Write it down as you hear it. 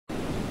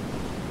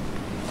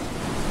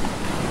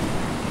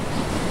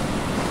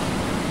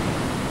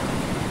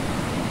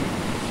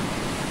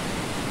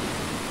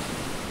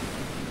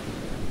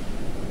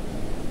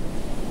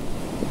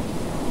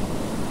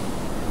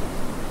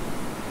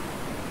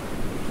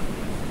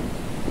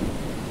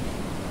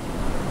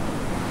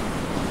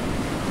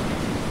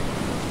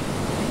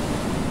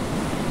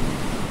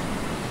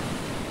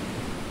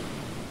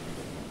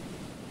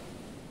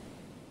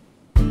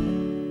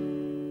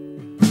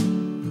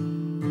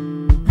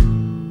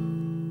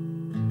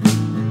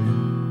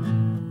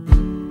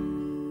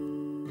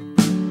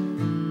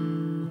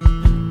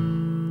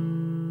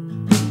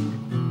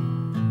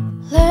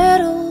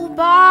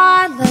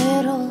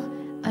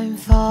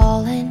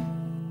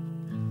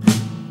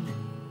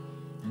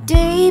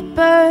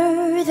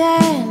deeper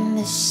than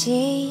the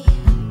sea.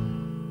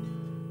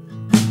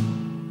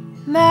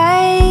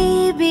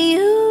 Maybe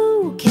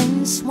you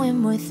can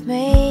swim with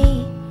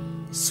me,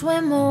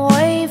 swim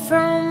away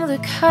from the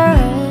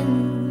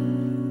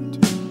current.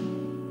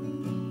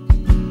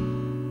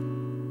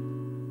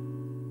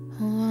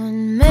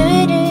 1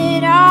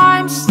 minute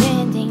I'm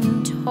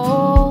standing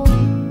tall,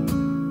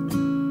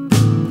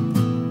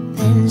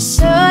 then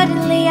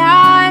suddenly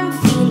I'm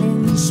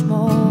feeling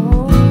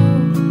small.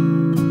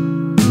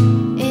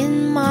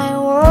 In my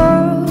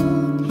world,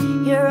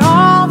 you're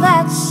all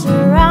that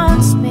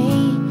surrounds me.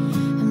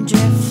 I'm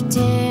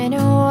drifting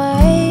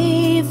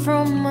away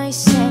from my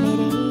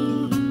sanity.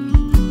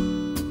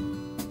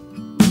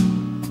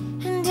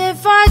 And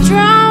if I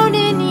drown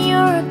in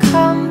your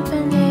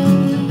company,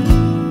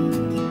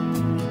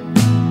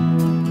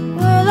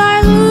 will I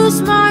lose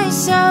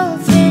myself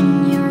in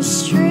your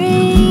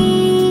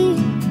stream?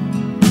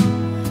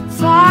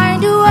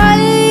 Find a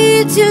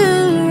way to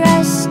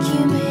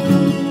rescue me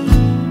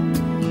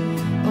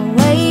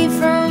away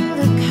from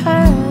the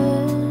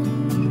current,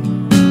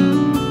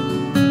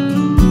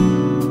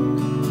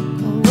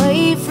 away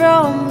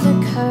from the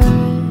current.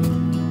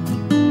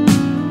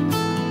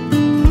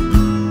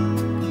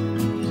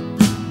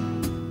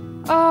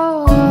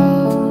 Oh,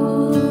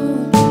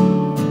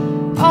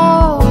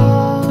 oh,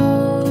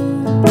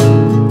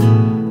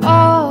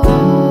 oh,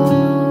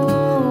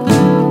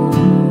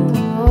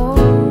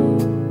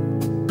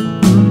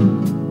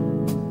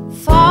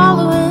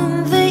 following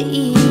the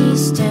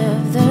east of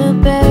the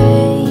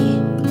bay,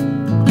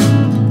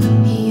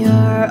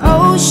 your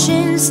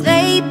oceans,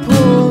 they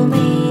pull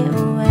me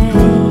away.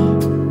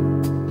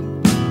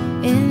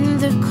 In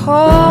the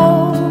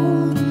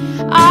cold,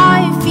 I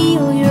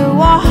feel your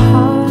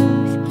warmth.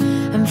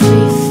 I'm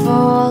free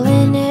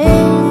falling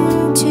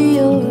into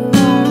your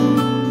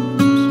arms.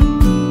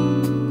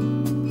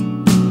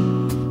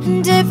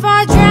 And if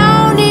I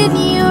drown in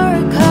your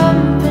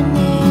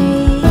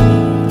company,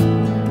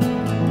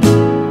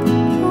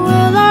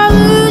 will I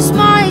lose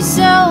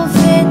myself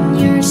in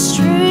your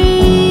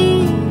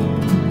stream?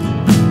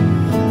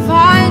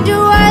 Find a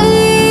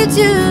way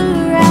to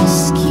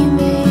rescue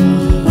me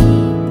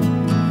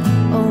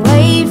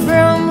away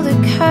from the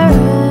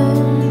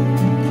current,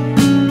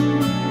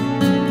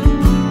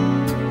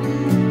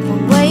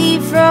 away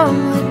from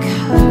the